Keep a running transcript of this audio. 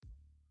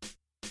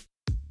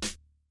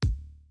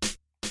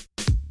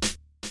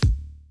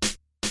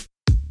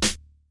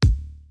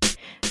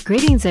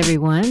Greetings,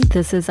 everyone.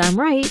 This is I'm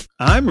Right.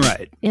 I'm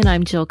Right. And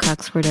I'm Jill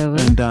Cox Cordova.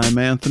 And I'm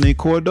Anthony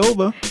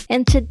Cordova.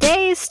 And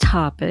today's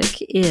topic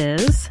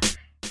is,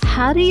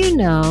 how do you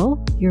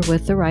know you're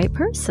with the right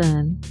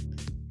person?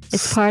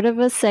 It's part of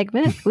a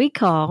segment we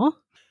call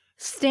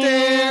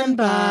Stand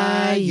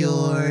by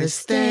Your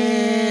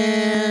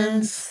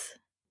Stance.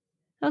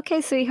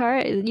 Okay,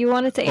 sweetheart, you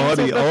wanted to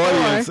answer before.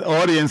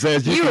 Audience,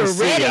 as you can were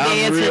see, ready to I'm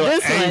answer real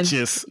this one.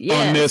 anxious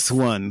Yes. on this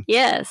one.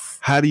 Yes.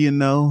 How do you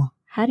know?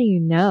 How do you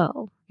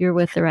know you're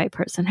with the right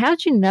person?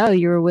 How'd you know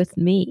you were with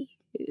me,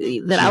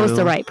 that I was the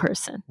Jill, right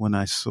person? When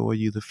I saw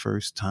you the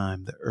first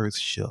time, the earth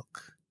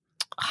shook.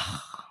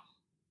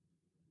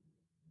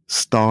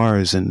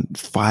 Stars and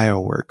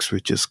fireworks were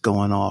just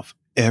going off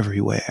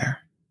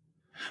everywhere.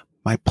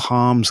 My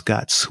palms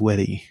got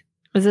sweaty.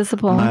 Is this a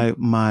poem?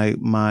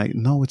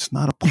 No, it's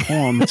not a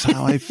poem. It's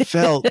how I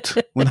felt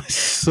when I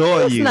saw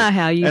That's you. not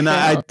how you and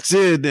felt. I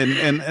did.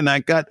 And I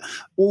got,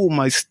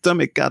 my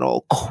stomach got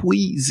all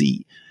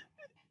queasy.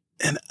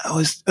 And I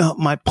was,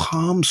 my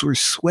palms were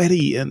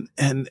sweaty and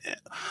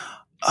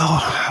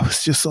I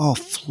was just all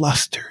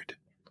flustered.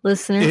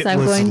 Listeners,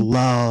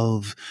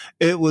 Love.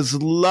 It was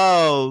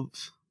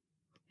love.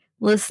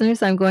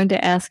 Listeners, I'm going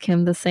to ask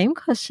him the same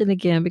question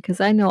again because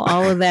I know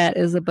all of that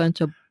is a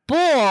bunch of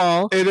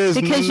bull. It is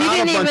because not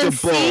you didn't a bunch even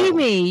of bull. see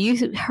me.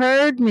 You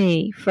heard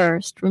me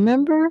first,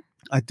 remember?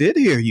 I did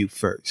hear you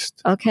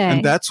first. Okay.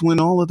 And that's when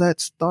all of that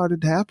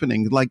started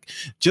happening. Like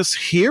just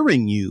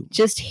hearing you.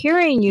 Just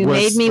hearing you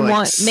was made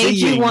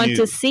you seeing want you.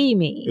 to see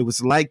me. It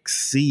was like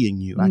seeing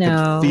you. I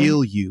No. could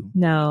feel you.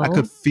 No. I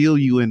could feel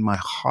you in my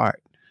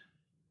heart.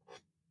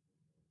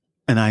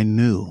 And I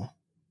knew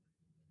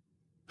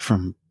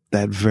from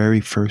that very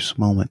first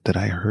moment that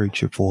I heard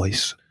your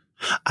voice,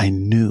 I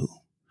knew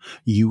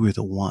you were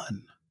the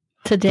one.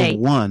 To date. The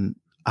one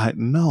I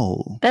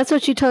know. That's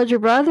what you told your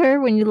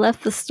brother when you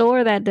left the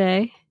store that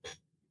day.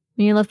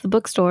 When you left the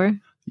bookstore.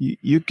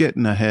 You're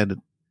getting ahead.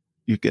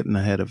 You're getting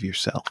ahead of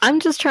yourself. I'm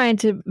just trying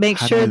to make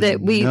sure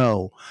that we.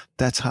 No,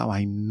 that's how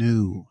I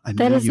knew.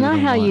 That is not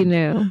how you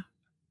knew.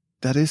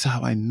 That is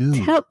how I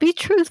knew. Be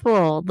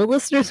truthful. The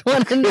listeners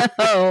want to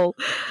know.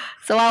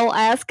 So I will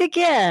ask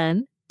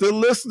again. The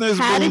listeners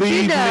believe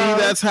me.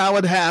 That's how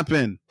it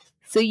happened.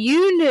 So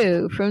you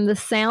knew from the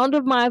sound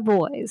of my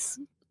voice.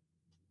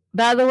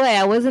 By the way,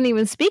 I wasn't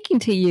even speaking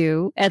to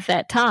you at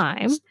that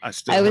time.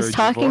 I was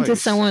talking to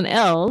someone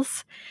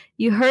else.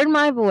 You heard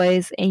my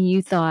voice and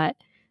you thought,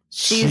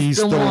 she's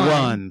the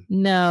one.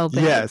 No,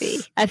 baby.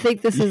 Yes. I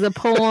think this is a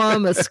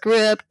poem, a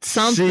script,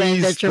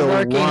 something that you're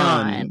working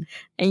on.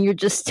 And you're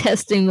just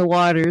testing the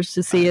waters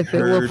to see if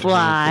it will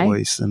fly. Her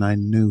voice, and I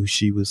knew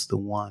she was the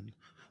one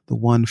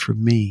for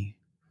me,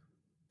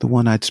 the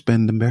one I'd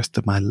spend the rest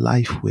of my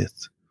life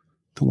with,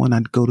 the one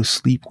I'd go to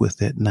sleep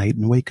with at night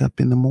and wake up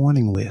in the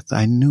morning with.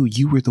 I knew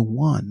you were the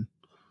one.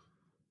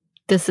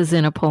 This is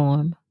in a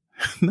poem.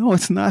 No,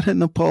 it's not in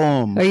the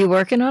poem. Are you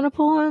working on a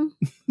poem?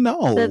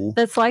 No.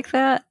 That's like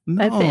that?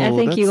 No, I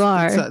think you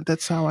are.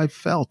 That's how I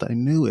felt. I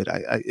knew it.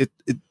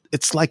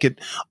 It's like it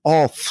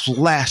all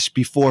flashed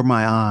before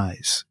my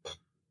eyes.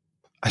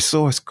 I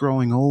saw us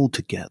growing old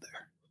together.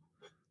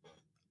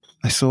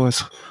 I saw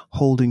us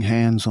holding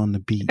hands on the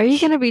beach. Are you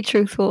going to be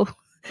truthful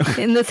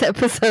in this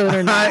episode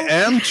or not? I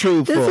am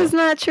truthful. This is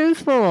not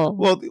truthful.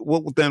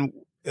 Well, then,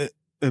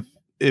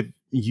 if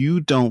you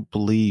don't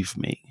believe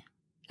me,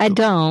 I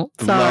don't.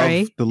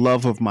 Sorry. The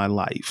love of my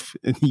life,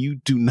 and you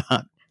do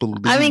not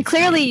believe. I mean,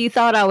 clearly me. you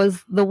thought I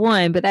was the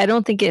one, but I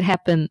don't think it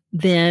happened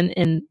then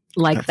and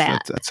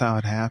that. That's how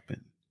it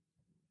happened.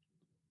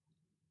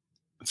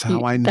 That's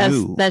how I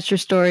knew. That's your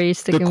story. You're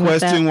sticking with that. The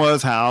question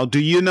was, how do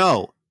you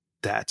know?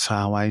 That's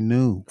how I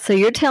knew. So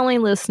you're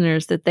telling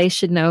listeners that they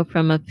should know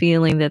from a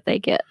feeling that they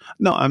get.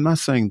 No, I'm not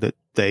saying that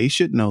they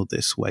should know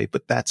this way,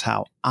 but that's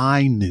how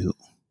I knew.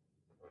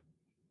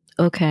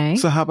 Okay.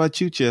 So how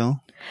about you,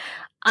 Jill?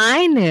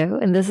 I knew,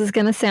 and this is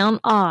going to sound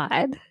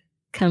odd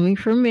coming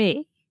from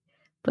me,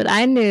 but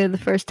I knew the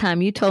first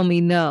time you told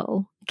me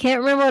no.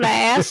 Can't remember what I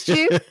asked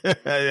you.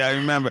 I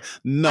remember.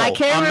 No,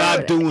 I'm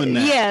not doing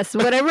that. Yes,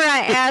 whatever I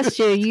asked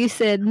you, you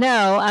said,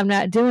 no, I'm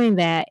not doing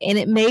that. And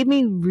it made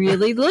me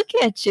really look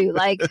at you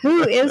like,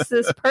 who is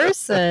this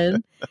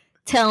person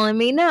telling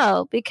me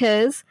no?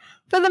 Because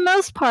for the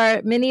most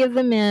part, many of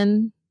the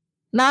men,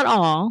 not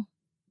all,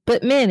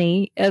 but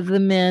many of the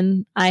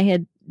men I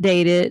had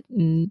dated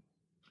and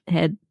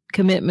had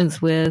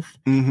commitments with,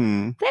 they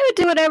would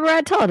do whatever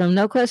I told them,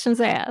 no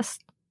questions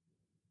asked.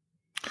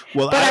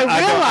 Well, but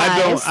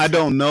I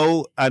don't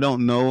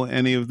know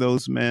any of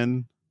those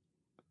men,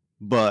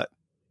 but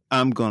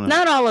I'm gonna.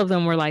 Not all of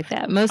them were like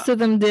that. Most of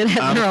them did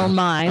have their own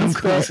minds.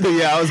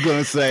 I was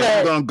gonna say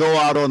I'm gonna go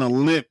out on a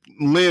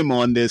limb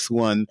on this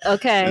one.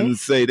 Okay. And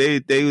say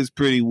they was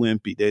pretty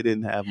wimpy. They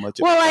didn't have much.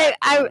 Well,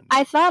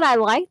 I thought I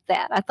liked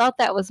that. I thought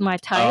that was my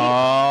type.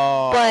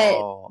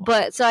 Oh.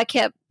 But so I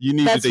kept. You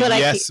needed a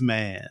yes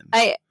man.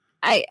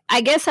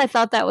 I guess I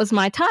thought that was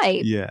my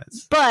type.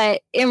 Yes.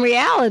 But in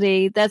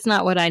reality, that's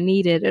not what I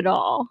needed at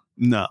all.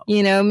 No.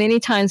 You know, many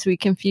times we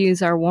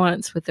confuse our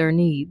wants with our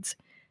needs.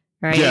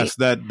 right? Yes,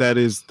 that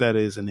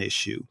is an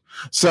issue.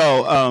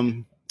 So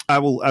I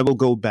will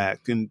go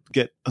back and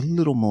get a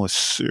little more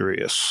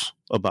serious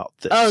about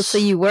this. Oh, so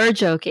you were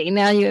joking.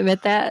 Now you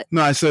admit that?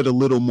 No, I said a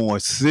little more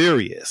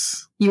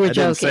serious. You were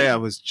joking. I didn't say I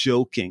joking. was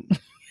joking.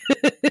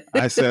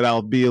 I said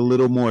I'll be a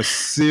little more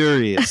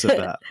serious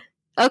about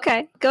it.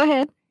 Okay, go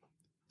ahead.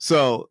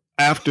 So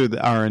after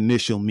our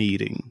initial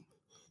meeting,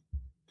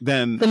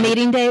 then The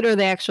meeting date or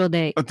the actual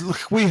date?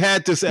 we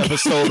had this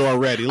episode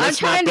already.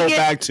 Let's not go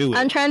back to it.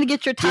 I'm trying to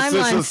get your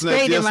timeline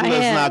straight in my head.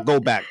 Let's not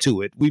go back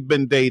to it. We've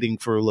been dating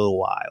for a little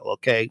while,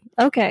 okay?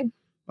 Okay.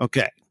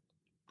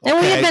 And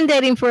we had been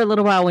dating for a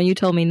little while when you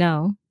told me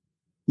no.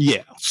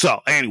 Yeah. So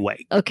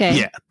anyway. Okay.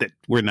 Yeah.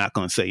 We're not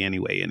going to say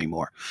anyway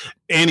anymore.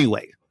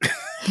 Anyway.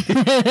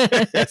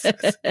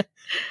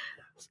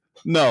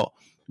 No,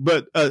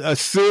 but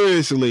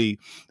seriously,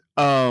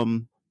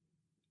 the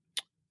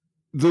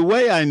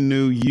way I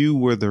knew you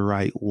were the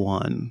right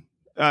one,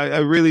 I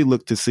really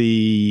looked to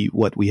see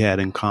what we had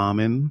in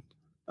common.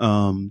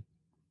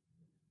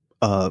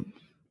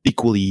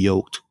 Equally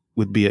yoked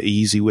would be an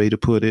easy way to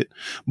put it.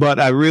 But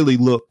I really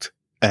looked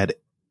at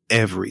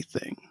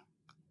everything,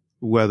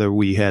 whether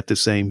we had the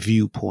same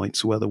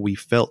viewpoints, whether we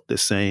felt the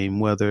same,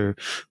 whether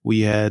we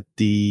had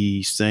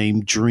the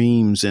same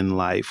dreams in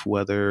life,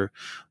 whether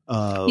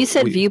you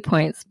said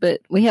viewpoints,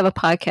 but we have a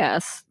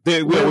podcast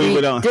where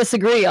we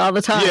disagree all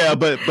the time. Yeah,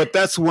 but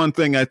that's one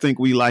thing I think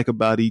we like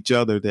about each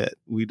other, that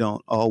we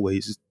don't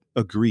always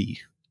agree.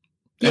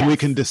 Yes. And we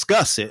can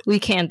discuss it. We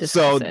can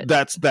discuss it.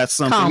 So that's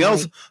something calmly.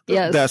 Else.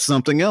 Yes. That's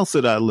something else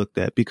that I looked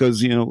at,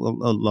 because, a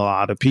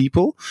lot of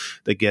people,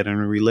 they get in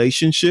a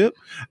relationship,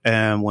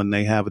 and when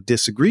they have a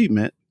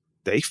disagreement,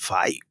 they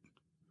fight.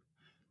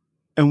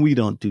 And we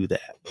don't do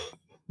that.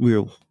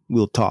 We'll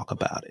talk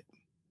about it.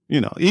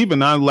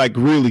 Even on like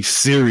really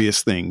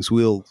serious things,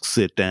 we'll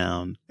sit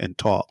down and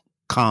talk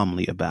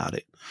calmly about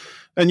it,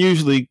 and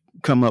usually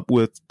come up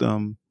with,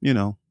 a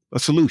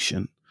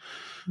solution.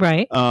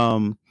 Right.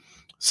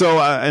 So,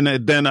 and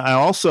then I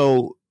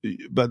also,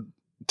 but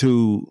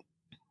to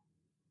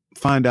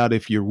find out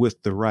if you're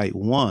with the right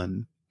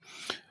one,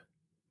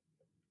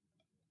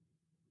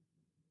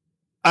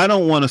 I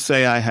don't want to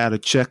say I had a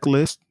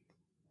checklist,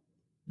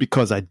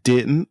 because I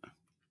didn't,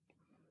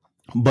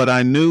 but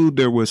I knew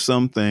there were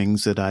some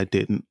things that I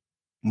didn't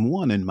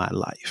want in my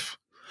life.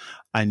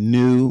 I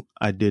knew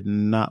I did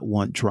not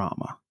want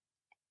drama.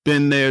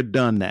 Been there,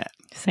 done that.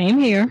 Same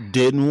here.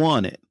 Didn't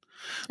want it.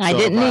 I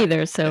didn't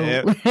either. So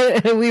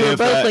we were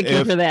both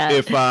looking for that.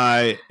 If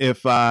I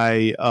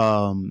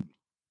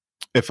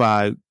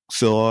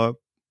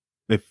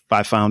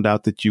found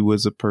out that you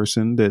was a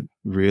person that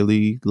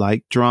really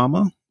liked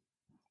drama,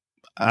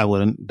 I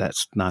wouldn't.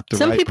 That's not the right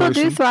person. Some people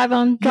do thrive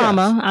on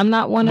drama. Yes. I'm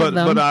not one of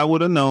them. But I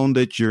would have known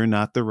that you're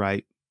not the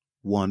right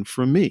one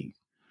for me.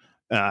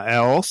 I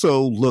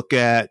also look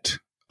at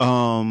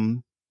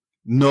no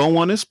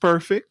one is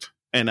perfect,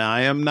 and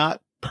I am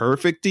not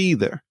perfect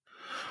either.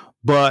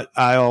 But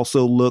I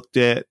also looked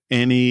at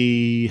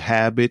any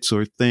habits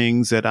or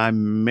things that I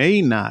may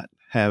not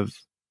have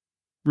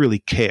really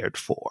cared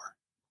for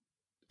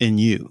in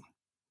you.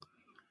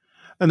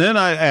 And then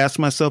I asked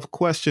myself a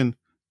question: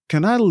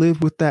 can I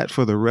live with that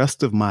for the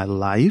rest of my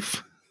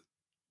life?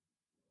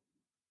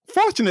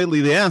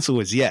 Fortunately, the answer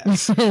was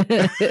yes. So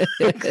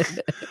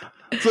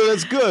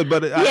that's good.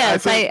 But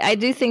yes, I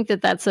do think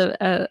that that's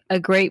a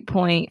great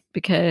point,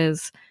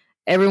 because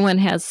everyone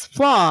has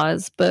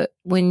flaws, but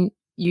when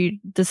you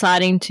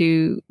deciding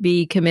to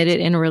be committed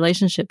in a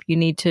relationship, you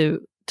need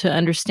to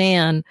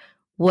understand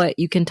what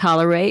you can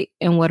tolerate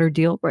and what are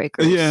deal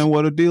breakers. Yeah, and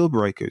what are deal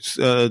breakers?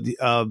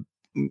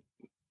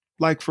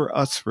 Like for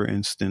us, for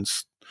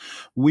instance,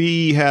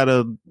 we had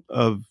a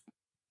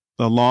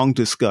long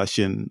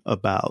discussion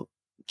about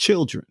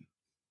children.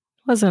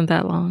 Wasn't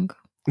that long?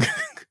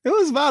 It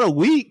was about a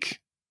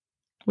week.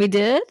 We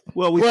did?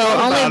 Well,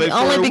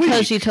 only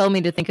because you told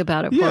me to think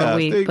about it for a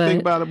week. Think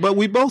about it. But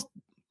we both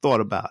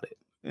thought about it.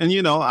 And,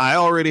 I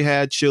already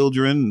had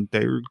children.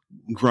 They were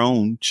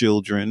grown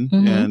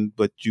children,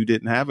 but you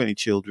didn't have any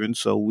children.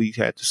 So we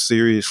had to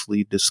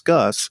seriously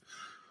discuss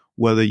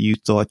whether you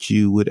thought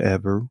you would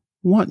ever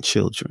want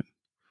children.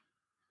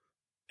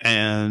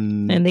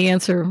 And the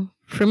answer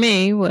for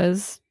me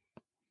was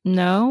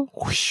no.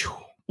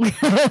 Thank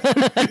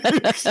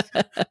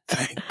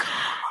God.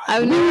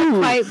 I've never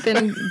quite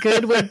been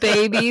good with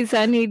babies.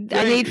 I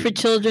need for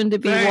children to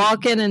be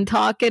walking and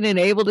talking and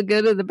able to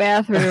go to the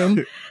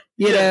bathroom.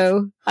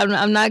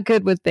 I'm not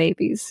good with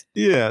babies.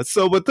 Yeah.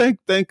 So, but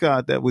thank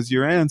God that was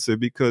your answer,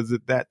 because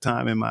at that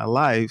time in my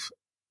life,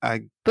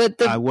 I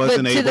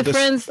wasn't able to.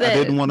 Friends that, I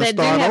didn't want to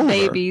start do have over.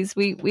 Babies,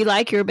 we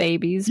like your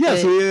babies.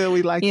 Yes, but,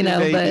 we like your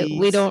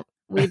babies. But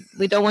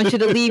we don't want you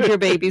to leave your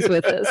babies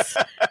with us.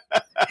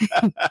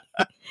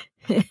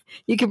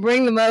 You can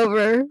bring them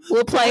over.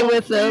 We'll play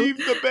with them. Leave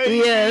the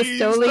babies. Yes,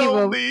 don't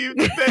leave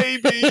the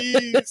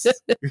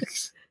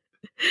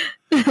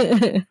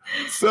babies.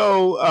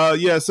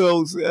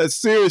 So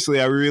seriously,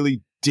 I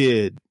really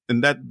did,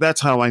 and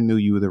that's how I knew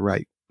you were the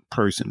right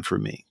person for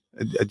me.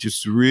 I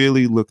just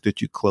really looked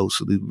at you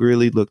closely,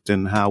 really looked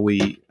in how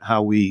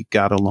we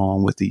got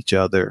along with each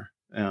other.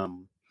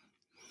 And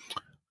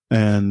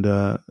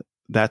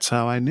that's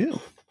how I knew.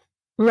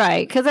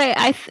 Right. Because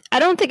I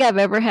don't think I've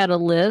ever had a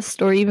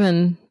list or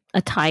even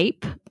a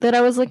type that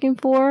I was looking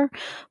for.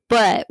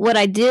 But what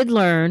I did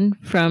learn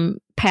from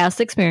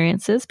past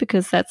experiences,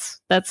 because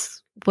that's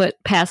what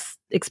past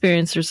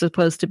experiences are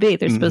supposed to be.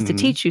 They're supposed to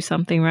teach you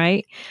something,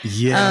 right?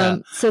 Yeah.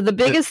 So the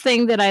biggest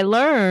thing that I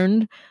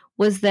learned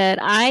was that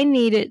I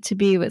needed to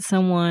be with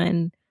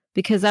someone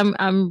because I'm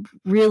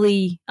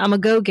a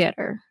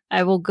go-getter.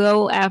 I will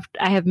go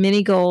after, I have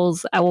many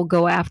goals. I will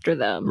go after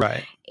them.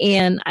 Right.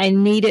 And I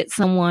needed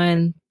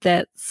someone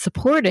that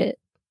supported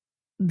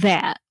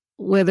that,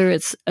 whether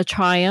it's a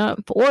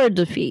triumph or a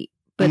defeat,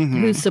 but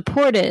who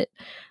supported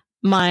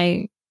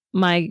my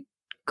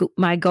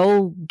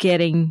goal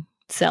getting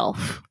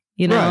self,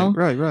 you know?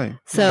 Right.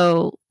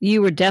 So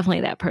you were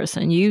definitely that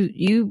person.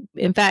 You,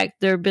 in fact,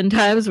 there have been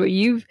times where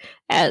you've,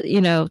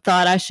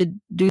 thought I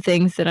should do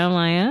things that I'm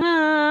like,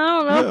 I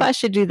don't know if I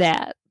should do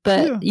that,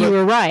 but you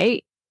were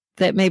right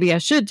that maybe I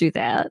should do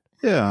that.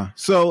 Yeah.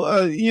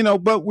 So,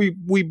 but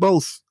we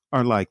both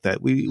are like that.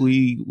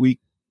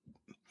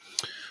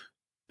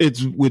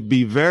 It would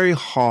be very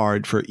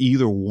hard for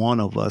either one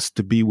of us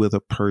to be with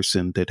a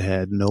person that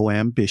had no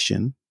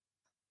ambition,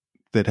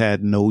 that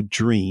had no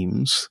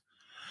dreams,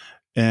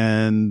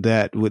 and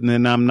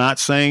and I'm not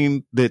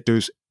saying that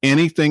there's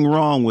anything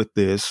wrong with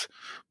this,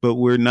 but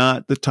we're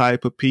not the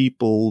type of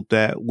people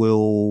that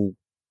will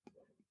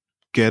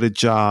get a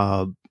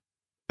job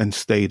and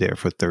stay there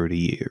for 30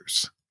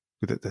 years.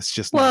 That's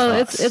just not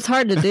us. It's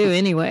hard to do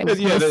anyway. With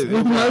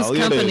most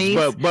companies,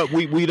 but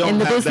we don't in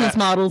the have business that.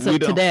 models of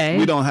today.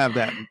 We don't have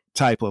that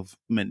type of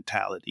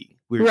mentality.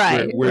 We're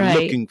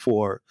looking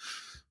for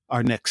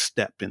our next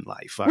step in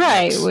life.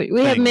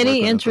 We have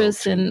many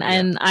interests,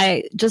 and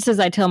I, just as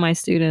I tell my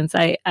students,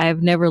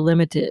 I've never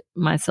limited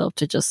myself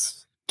to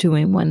just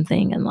doing one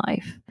thing in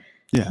life.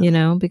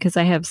 Yeah, because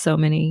I have so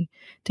many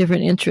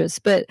different interests.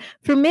 But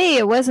for me,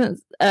 it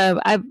wasn't.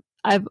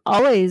 I've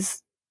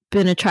always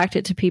been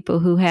attracted to people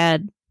who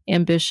had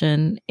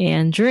ambition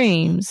and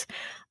dreams.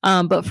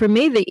 But for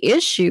me, the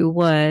issue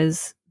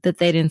was that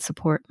they didn't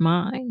support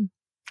mine.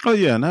 Oh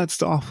yeah, and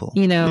that's awful.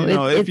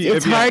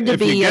 It's hard to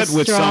be a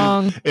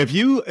strong. If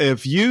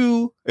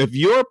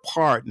your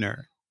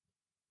partner,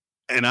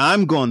 and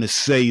I'm going to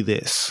say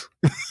this,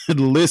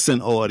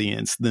 listen,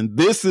 audience, then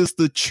this is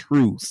the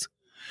truth.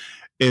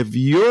 If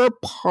your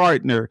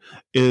partner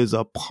is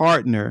a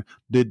partner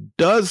that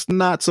does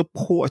not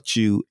support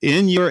you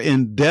in your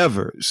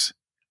endeavors,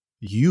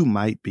 you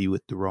might be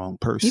with the wrong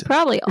person. You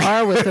probably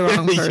are with the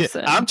wrong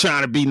person. I'm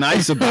trying to be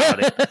nice about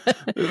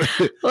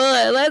it.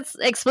 Well, let's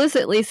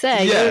explicitly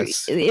say,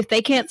 if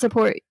they can't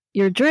support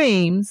your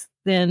dreams,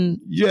 then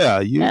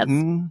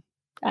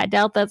I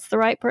doubt that's the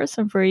right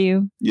person for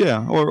you.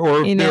 Yeah,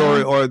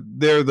 or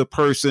they're the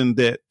person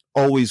that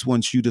always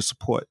wants you to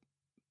support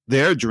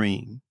their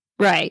dream.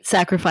 Right,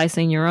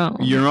 sacrificing your own,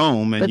 and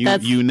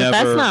you never.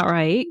 That's not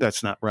right.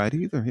 That's not right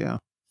either. Yeah.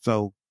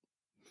 So.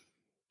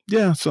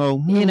 Yeah.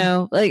 So you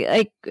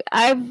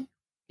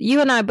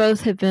and I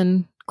both have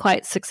been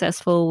quite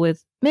successful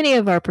with many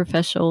of our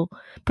professional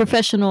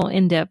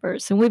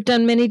endeavors, and we've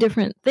done many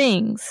different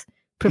things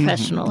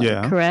professionally.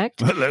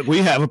 Correct. We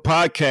have a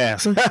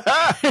podcast.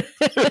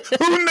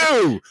 Who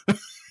knew?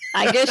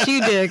 I guess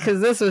you did,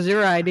 because this was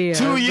your idea.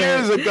 2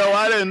 years ago,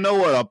 I didn't know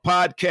what a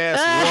podcast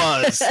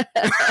was.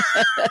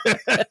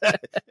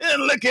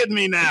 And look at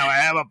me now. I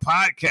have a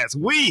podcast.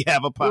 We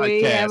have a podcast.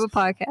 We have a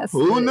podcast.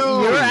 Who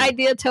knew? Your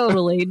idea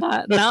totally,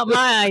 not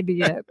my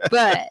idea.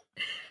 But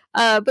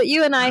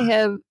you and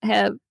I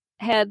have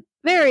had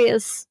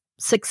various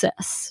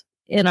success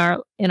in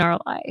our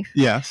life.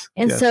 Yes.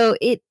 And so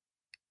it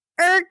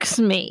irks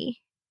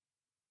me.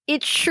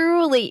 It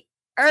truly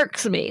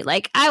irks me.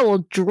 Like, I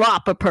will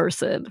drop a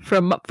person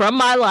from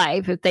my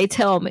life if they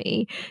tell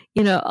me,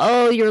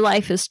 oh, your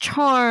life is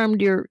charmed,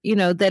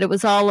 that it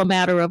was all a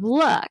matter of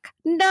luck.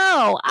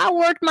 No, I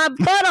worked my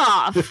butt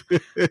off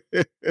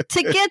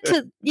to get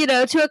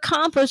to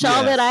accomplish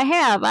all that I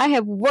have. I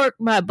have worked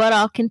my butt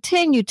off,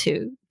 continue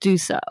to do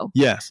so.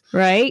 Yes.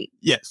 Right?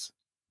 Yes.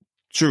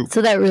 True.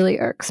 So that really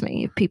irks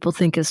me if people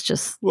think it's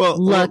just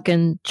luck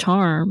and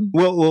charm.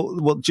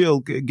 Well, Jill,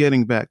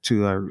 getting back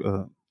to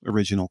our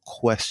original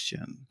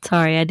question.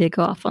 Sorry, I did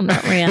go off on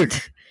that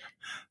rant.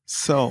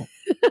 So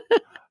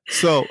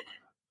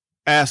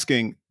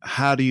asking,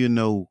 how do you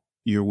know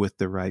you're with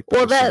the right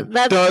person?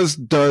 Well,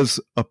 does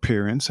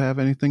appearance have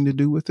anything to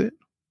do with it?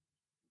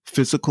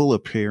 Physical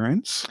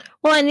appearance?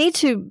 Well, I need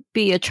to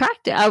be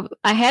attracted.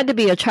 I had to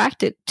be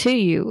attracted to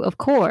you, of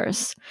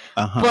course.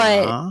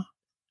 But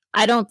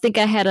I don't think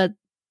I had a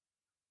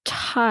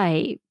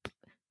type.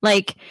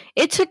 Like,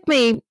 it took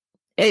me.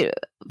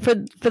 For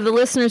the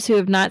listeners who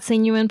have not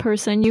seen you in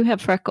person, you have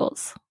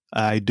freckles.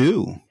 I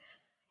do.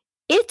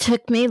 It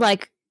took me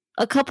like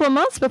a couple of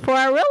months before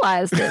I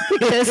realized it,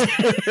 because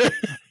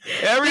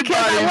Everybody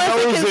I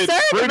wasn't knows it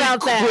concerned pretty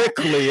about that.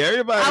 quickly.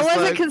 Everybody. I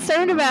wasn't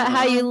concerned about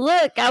how you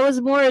look. I was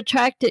more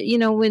attracted,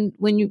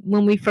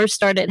 when we first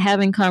started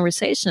having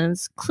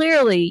conversations.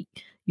 Clearly,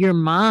 your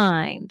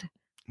mind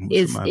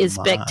is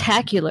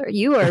spectacular.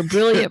 You are a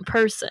brilliant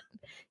person.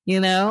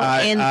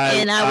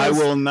 I was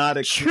will not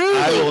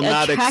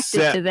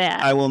attracted to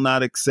that. I will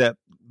not accept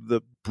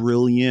the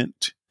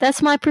brilliant.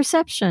 That's my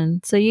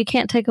perception. So you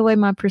can't take away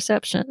my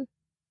perception.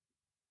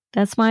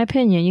 That's my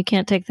opinion. You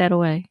can't take that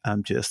away.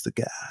 I'm just a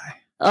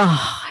guy.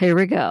 Oh, here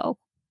we go.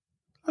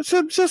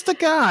 I'm just a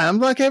guy. I'm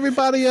like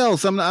everybody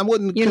else. I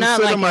wouldn't You're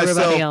consider not like everybody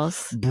myself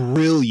else.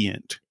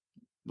 Brilliant.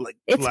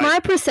 It's my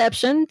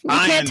perception. You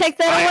can't take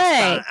that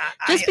away.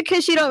 Just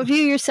because you don't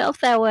view yourself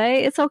that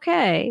way, it's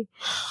okay.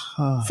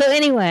 So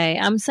anyway,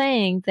 I'm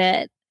saying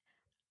that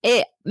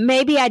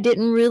maybe I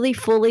didn't really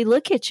fully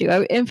look at you.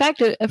 In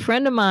fact, a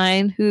friend of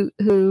mine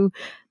who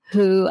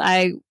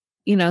I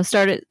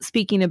started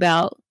speaking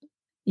about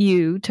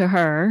you to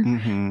her,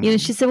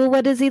 she said, well,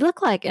 what does he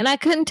look like? And I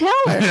couldn't tell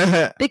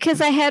her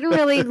because I hadn't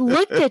really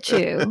looked at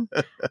you.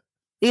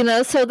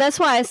 So that's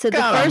why I said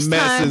the first time.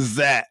 What kind of mess is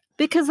that?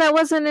 Because that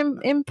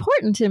wasn't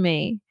important to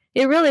me.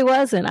 It really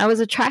wasn't. I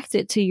was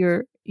attracted to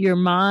your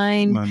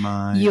mind. My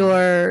mind.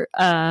 Your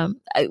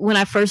when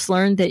I first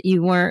learned that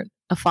you weren't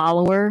a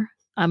follower,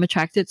 I'm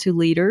attracted to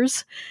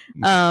leaders.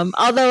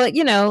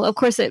 Although, of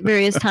course, at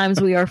various times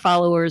we are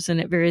followers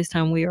and at various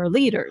times we are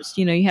leaders.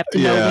 You have to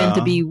know when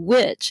to be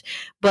which.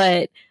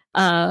 But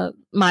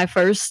my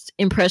first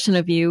impression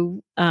of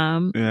you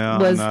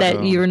was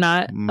that you're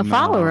not a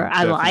follower.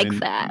 I like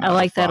that. I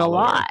like that a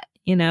lot,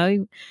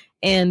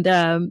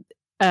 And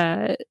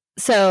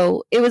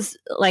so it was,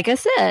 like I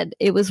said,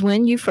 it was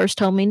when you first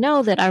told me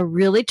no that I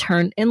really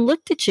turned and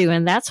looked at you.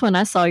 And that's when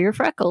I saw your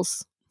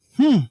freckles.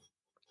 You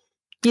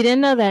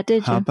didn't know that,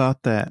 did you? How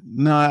about that?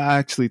 No, I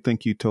actually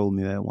think you told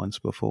me that once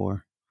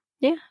before.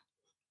 Yeah.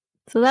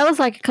 So that was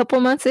like a couple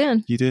months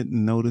in. You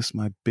didn't notice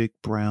my big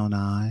brown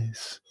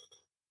eyes?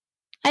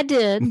 I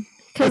did.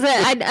 Because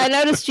I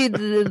noticed you,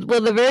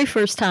 the very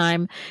first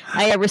time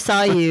I ever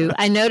saw you,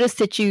 I noticed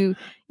that you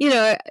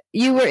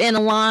were in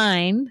a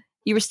line.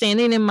 You were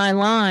standing in my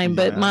line,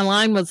 but my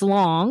line was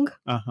long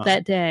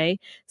that day.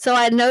 So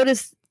I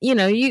noticed,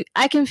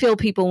 I can feel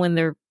people when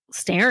they're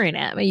staring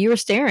at me. You were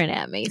staring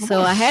at me.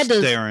 So I had to.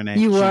 Staring at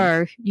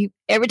you.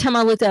 Every time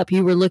I looked up,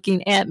 you were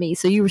looking at me.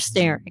 So you were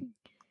staring.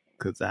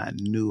 Because I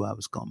knew I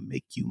was going to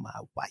make you my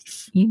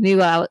wife. You knew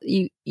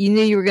you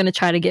knew you were going to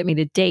try to get me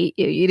to date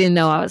you. You didn't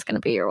know I was going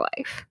to be your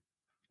wife.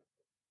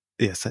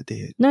 Yes, I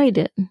did. No, you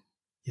didn't.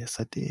 Yes,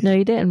 I did. No,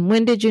 you didn't.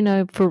 When did you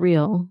know for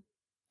real?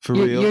 For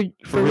real?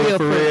 For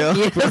real?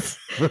 Yes.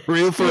 For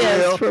real? For yes,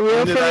 real? For real?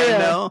 When did for I real?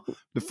 know?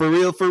 For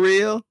real? For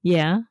real?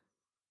 Yeah.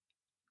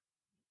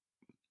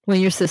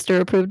 When your sister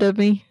approved of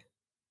me?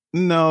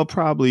 No,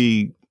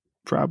 probably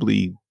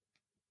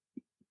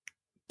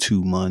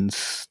 2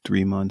 months,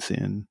 3 months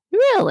in.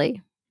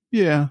 Really?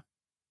 Yeah.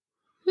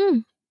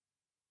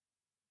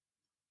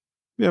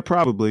 Yeah,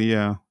 probably.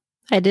 Yeah.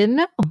 I didn't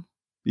know.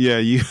 Yeah,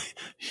 you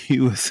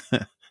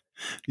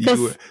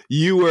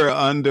were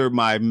under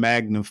my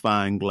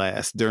magnifying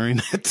glass during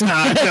that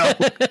time.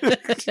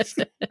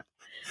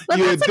 Well,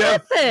 that's a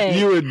good thing.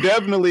 You were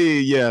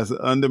definitely, yes,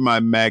 under my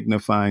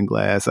magnifying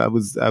glass. I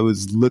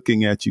was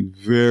looking at you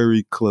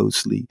very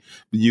closely.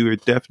 You were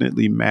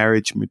definitely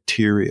marriage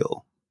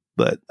material.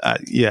 But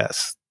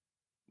yes.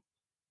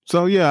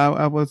 So yeah,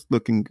 I was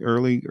looking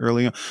early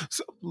on.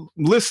 So,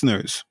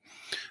 listeners,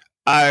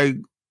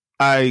 I'm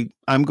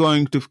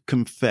going to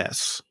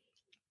confess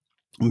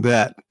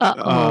that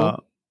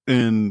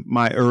in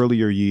my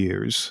earlier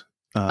years,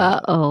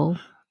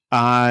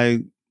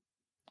 I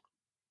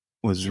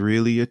was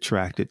really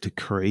attracted to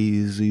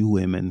crazy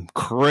women.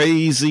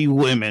 Crazy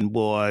women,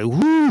 boy.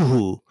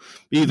 Woo!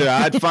 Either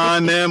I'd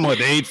find them or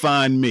they'd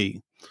find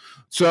me.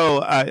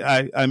 So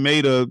I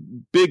made a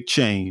big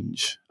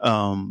change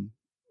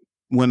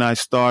when I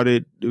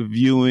started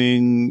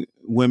viewing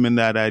women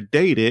that I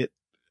dated.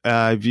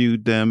 I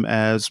viewed them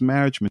as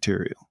marriage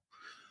material.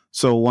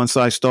 So once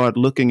I started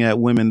looking at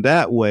women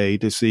that way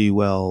to see,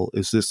 well,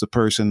 is this the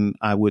person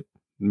I would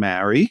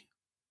marry?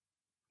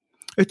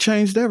 It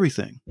changed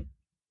everything.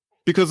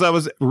 Because I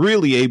was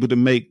really able to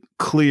make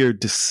clear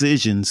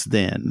decisions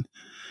then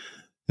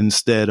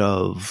instead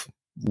of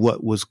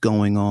what was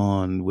going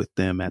on with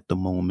them at the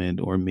moment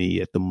or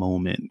me at the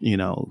moment,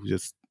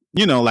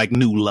 like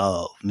new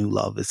love. New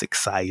love is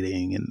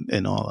exciting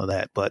and all of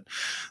that. But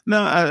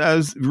no, I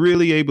was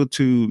really able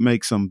to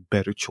make some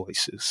better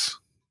choices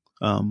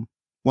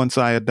once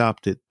I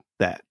adopted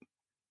that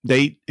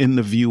date in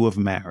the view of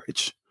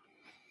marriage.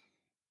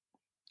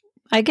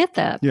 I get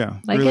that. Yeah,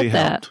 I really get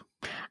that. helped.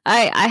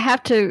 I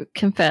have to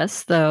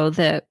confess, though,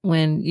 that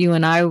when you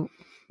and I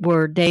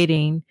were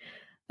dating,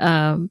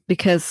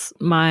 because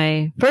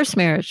my first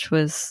marriage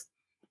was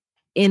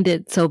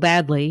ended so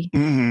badly,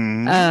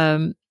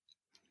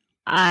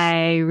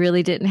 I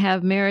really didn't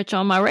have marriage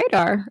on my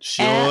radar.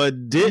 Sure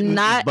didn't,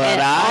 not but at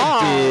I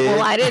all. did.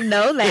 Well, I didn't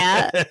know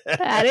that.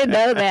 I didn't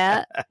know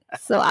that.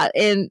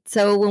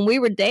 So when we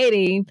were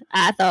dating,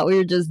 I thought we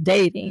were just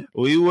dating.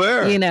 We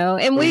were,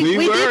 and we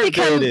did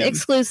become dating.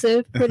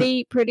 exclusive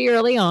pretty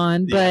early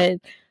on. Yeah.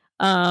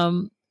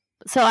 But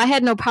so I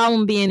had no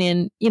problem being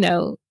in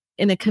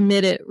a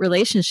committed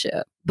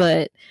relationship,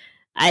 but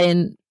I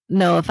didn't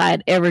know if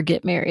I'd ever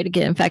get married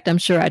again. In fact, I'm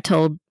sure I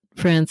told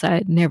friends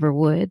I never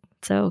would.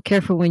 So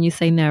careful when you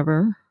say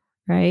never,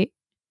 right?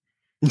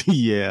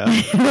 Yeah.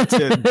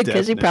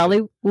 Because you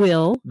probably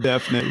will.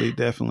 Definitely.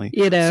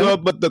 So,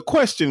 but the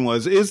question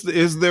was,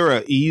 is there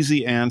an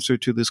easy answer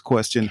to this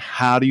question?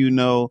 How do you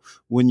know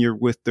when you're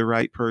with the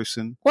right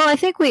person? Well, I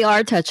think we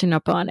are touching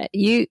upon it.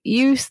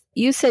 You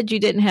said you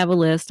didn't have a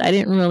list. I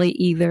didn't really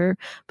either.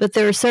 But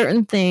there are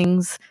certain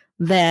things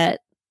that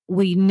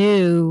we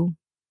knew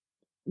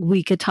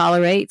we could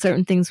tolerate,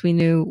 certain things we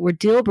knew were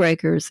deal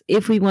breakers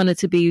if we wanted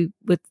to be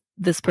with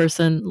this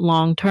person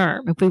long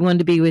term, if we wanted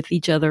to be with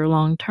each other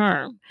long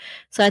term.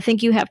 So I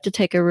think you have to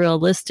take a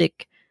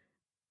realistic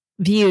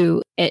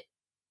view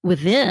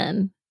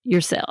within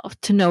yourself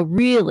to know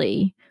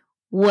really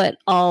what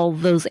all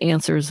those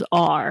answers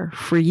are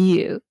for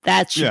you.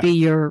 That should be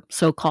your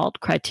so-called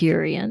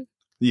criterion.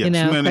 Yes,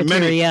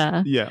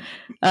 criteria. Yeah.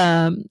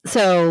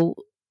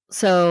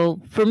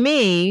 So for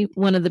me,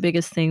 one of the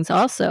biggest things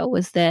also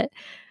was that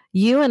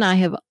you and I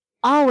have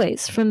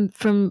always, from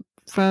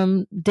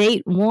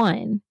date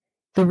one,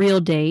 the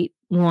real date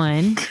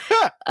one,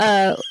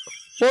 well,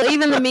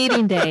 even the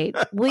meeting date.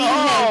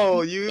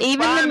 Well,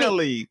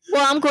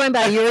 I'm going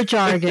by your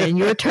jargon,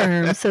 your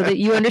terms, so that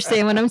you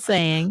understand what I'm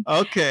saying.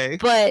 Okay.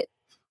 But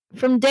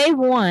from day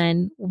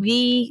one,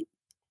 we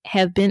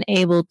have been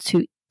able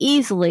to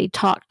easily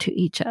talk to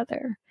each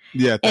other.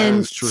 Yeah, that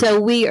is true. So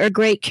we are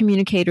great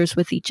communicators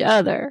with each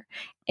other.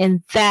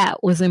 And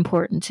that was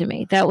important to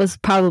me. That was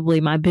probably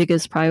my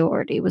biggest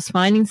priority, was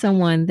finding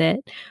someone that,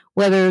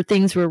 whether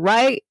things were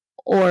right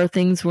or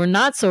things were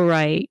not so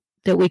right,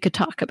 that we could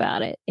talk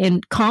about it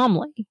and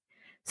calmly.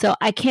 So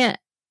I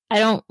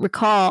don't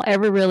recall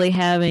ever really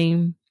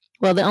having,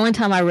 well, the only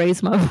time I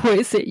raised my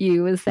voice at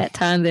you was that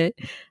time that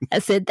I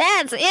said,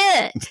 "That's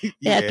it,"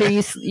 after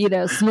you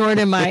snored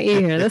in my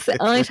ear. That's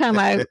the only time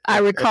I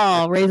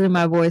recall raising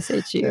my voice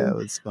at you. That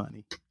was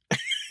funny.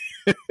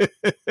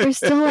 We're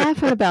still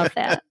laughing about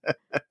that.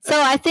 So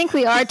I think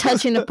we are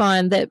touching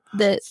upon that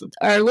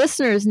our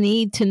listeners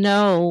need to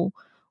know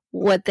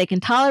what they can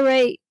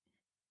tolerate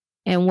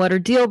and what are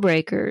deal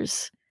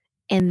breakers,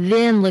 and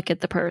then look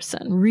at the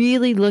person.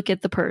 Really look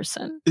at the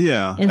person.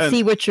 Yeah. And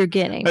see what you're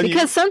getting.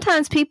 Because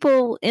sometimes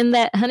people in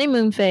that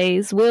honeymoon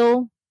phase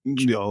will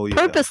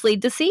purposely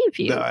deceive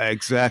you.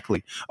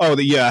 Exactly. Oh,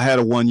 I had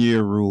a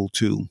 1-year rule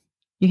too.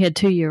 You had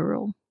 2-year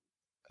rule.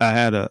 I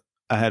had a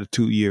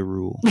 2-year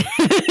rule.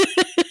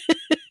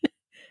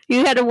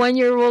 You had a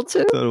 1-year rule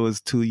too? I thought it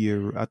was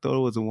 2-year. I thought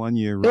it was a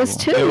 1-year rule. It was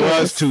 2 years. It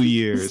was 2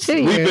 years.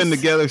 We've been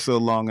together so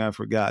long, I've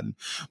forgotten.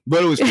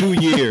 But it was 2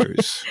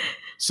 years.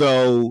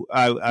 So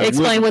I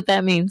explain what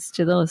that means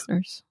to the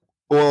listeners.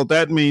 Well,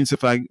 that means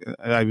if I've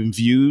been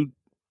viewed,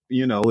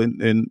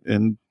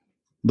 in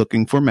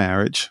looking for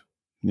marriage,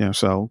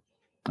 so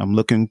I'm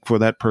looking for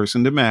that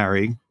person to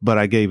marry, but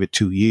I gave it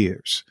 2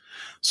 years.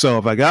 So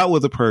if I got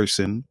with a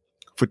person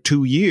for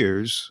 2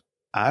 years,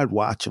 I'd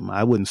watch them.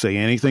 I wouldn't say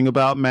anything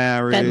about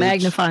marriage. That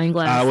magnifying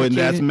glass. I wouldn't.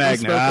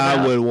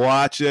 I would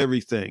watch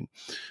everything,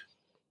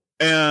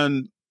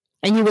 and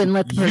you wouldn't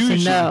let the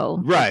person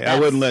know. Right, I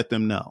wouldn't let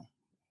them know.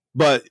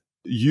 But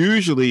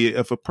usually,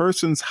 if a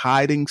person's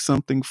hiding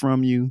something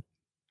from you,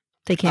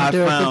 they can't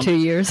do it for 2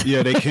 years.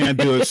 Yeah, they can't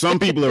do it. Some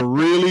people are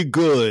really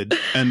good,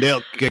 and they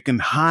can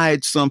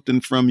hide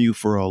something from you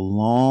for a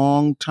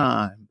long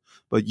time.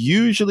 But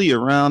usually,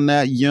 around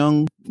that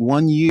young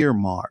 1-year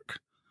mark,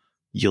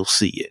 you'll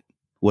see it.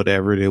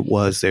 Whatever it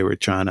was they were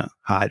trying to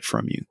hide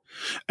from you.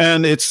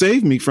 And it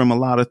saved me from a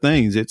lot of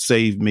things. It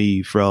saved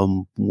me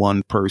from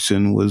one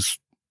person was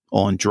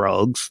on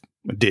drugs.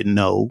 I didn't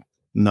know.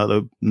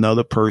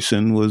 Another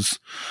person was,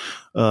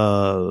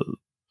 anyway,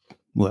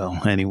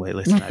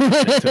 let's not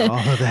get into all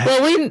of that.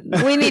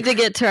 Well, we need to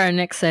get to our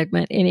next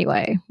segment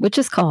anyway, which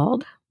is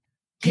called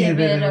Give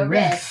It a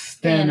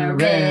Rest and a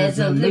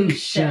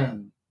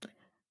Resolution.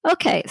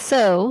 Okay,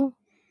 so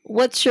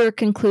what's your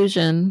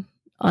conclusion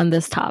on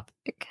this topic?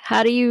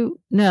 How do you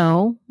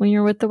know when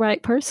you're with the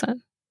right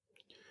person?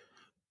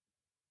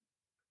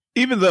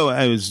 Even though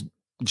I was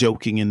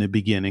joking in the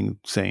beginning,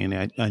 saying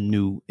I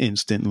knew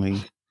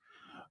instantly,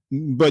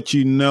 but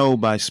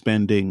by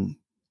spending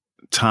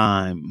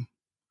time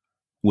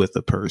with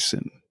a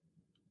person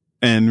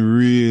and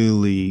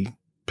really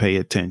pay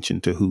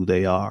attention to who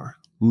they are,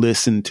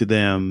 listen to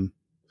them,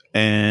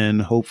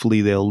 and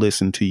hopefully they'll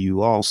listen to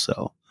you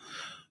also.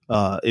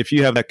 If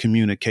you have that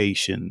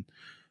communication,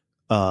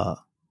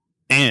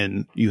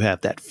 and you have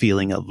that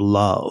feeling of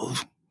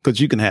love, because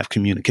you can have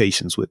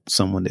communications with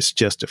someone that's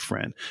just a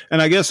friend.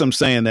 And I guess I'm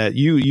saying that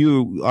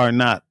you are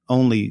not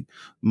only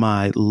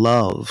my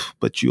love,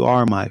 but you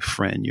are my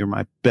friend. You're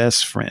my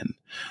best friend.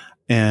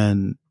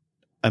 And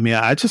I mean,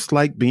 I just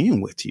like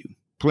being with you.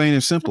 Plain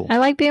and simple. I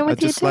like being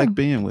with you too. I just like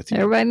being with you.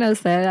 Everybody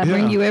knows that. I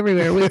bring you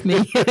everywhere with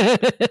me.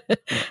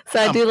 So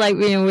I do like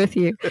being with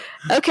you.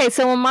 Okay,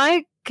 so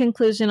my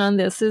conclusion on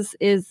this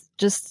is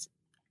just,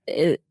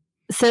 it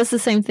says the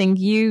same thing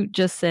you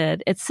just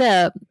said,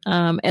 except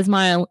as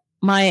Maya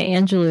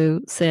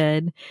Angelou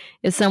said,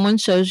 if someone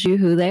shows you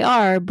who they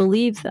are,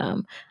 believe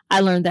them. I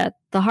learned that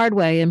the hard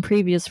way in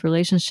previous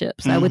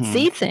relationships. I would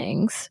see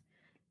things,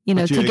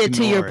 to get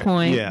to your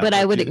point, but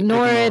I would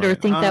ignore it or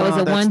think that was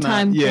a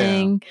one-time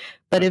thing.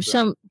 But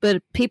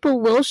but people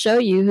will show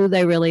you who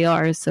they really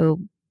are, so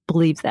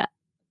believe that.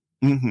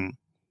 Mm-hmm.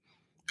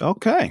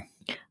 Okay.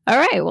 All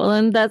right. Well,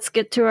 then let's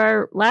get to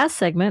our last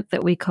segment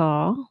that we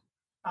call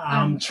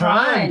I'm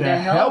trying to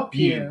help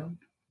you.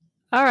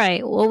 All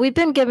right. Well, we've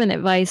been given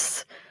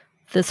advice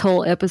this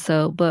whole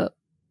episode, but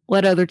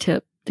what other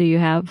tip do you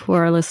have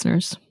for our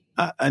listeners?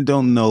 I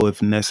don't know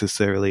if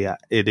necessarily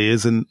it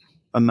is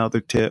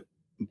another tip,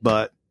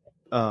 but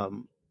I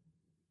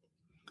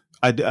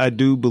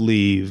do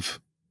believe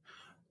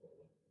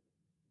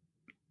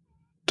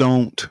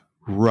don't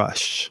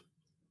rush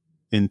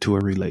into a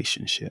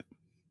relationship.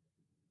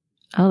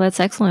 Oh, that's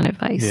excellent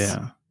advice.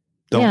 Yeah.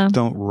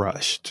 Don't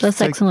rush.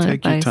 That's excellent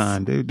advice. Take your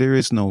time. There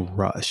is no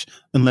rush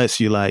unless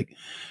you're like,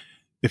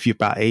 if you're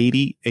about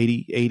 80,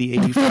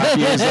 85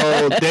 years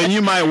old, then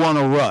you might want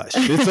to rush.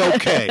 It's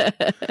okay.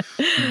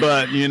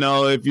 But,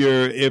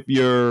 if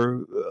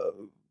you're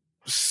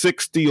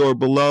 60 or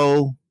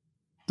below,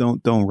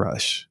 don't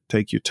rush.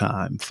 Take your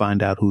time.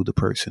 Find out who the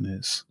person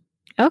is.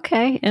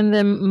 Okay. And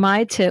then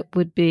my tip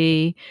would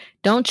be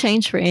don't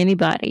change for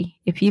anybody.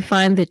 If you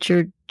find that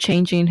you're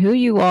changing who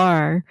you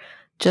are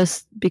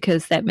just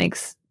because that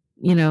makes,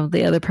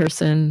 the other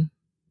person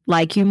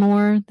like you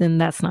more, then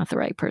that's not the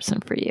right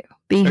person for you.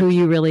 Be who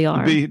you really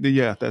are.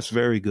 Yeah, that's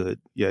very good.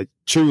 Yeah,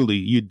 truly,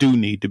 you do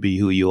need to be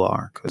who you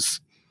are, because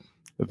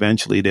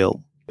eventually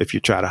if you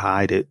try to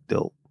hide it,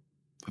 they'll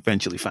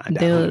eventually find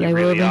out who you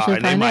really are.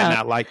 And they might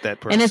not like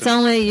that person. And it's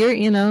only,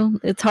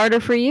 it's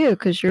harder for you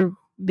because you're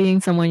being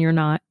someone you're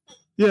not.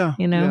 Yeah.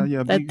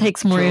 That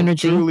takes more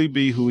energy. Truly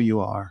be who you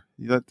are.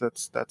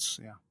 That's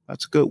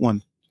a good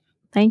one.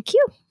 Thank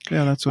you.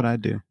 Yeah, that's what I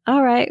do.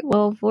 All right.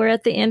 Well, we're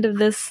at the end of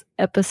this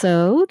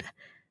episode.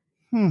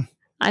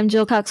 I'm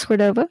Jill Cox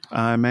Cordova.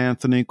 I'm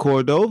Anthony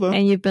Cordova.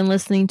 And you've been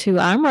listening to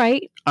I'm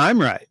Right. I'm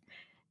Right.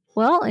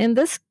 Well, in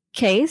this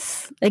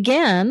case,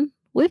 again,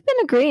 we've been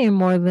agreeing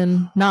more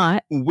than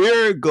not.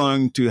 We're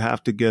going to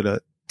have to get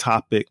a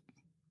topic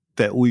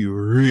that we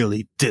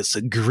really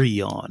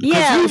disagree on.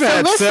 Yeah, we've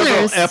had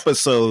several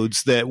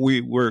episodes that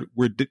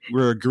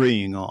we're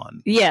agreeing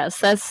on. Yes,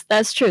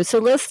 that's true. So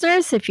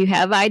listeners, if you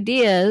have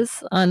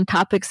ideas on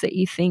topics that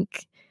you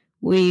think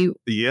we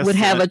would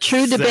have a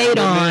true debate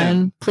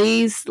on,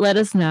 please let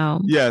us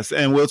know. Yes,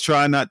 and we'll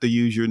try not to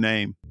use your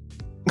name.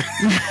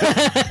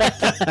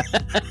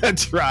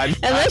 Try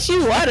unless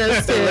you want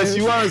us to. Unless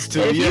you want us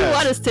to. If you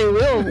want us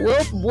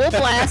to, we'll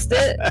blast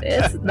it.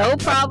 It's no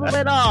problem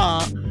at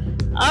all.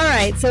 All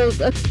right, so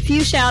a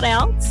few shout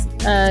outs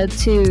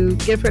to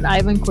Gifford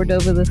Ivan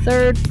Cordova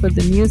III for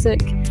the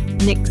music,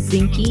 Nick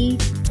Zinke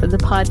for the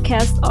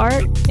podcast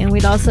art, and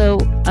we'd also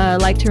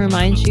like to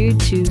remind you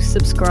to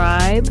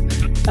subscribe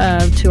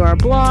to our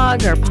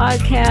blog, our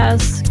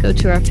podcast, go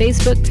to our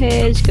Facebook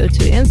page, go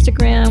to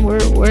Instagram.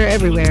 We're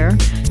everywhere,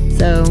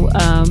 so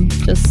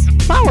just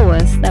follow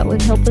us. That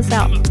would help us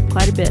out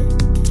quite a bit.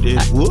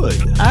 It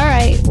would. All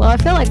right, well, I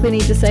feel like we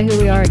need to say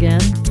who we are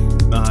again.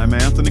 I'm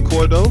Anthony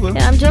Cordova. And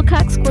I'm Jill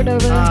Cox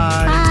Cordova.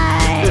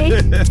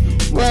 Hi.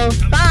 Well,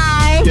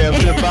 bye. Yeah,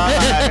 bye.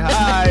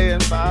 Hi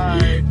and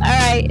bye.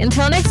 All right.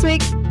 Until next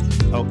week.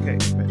 Okay.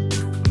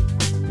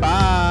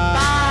 Bye.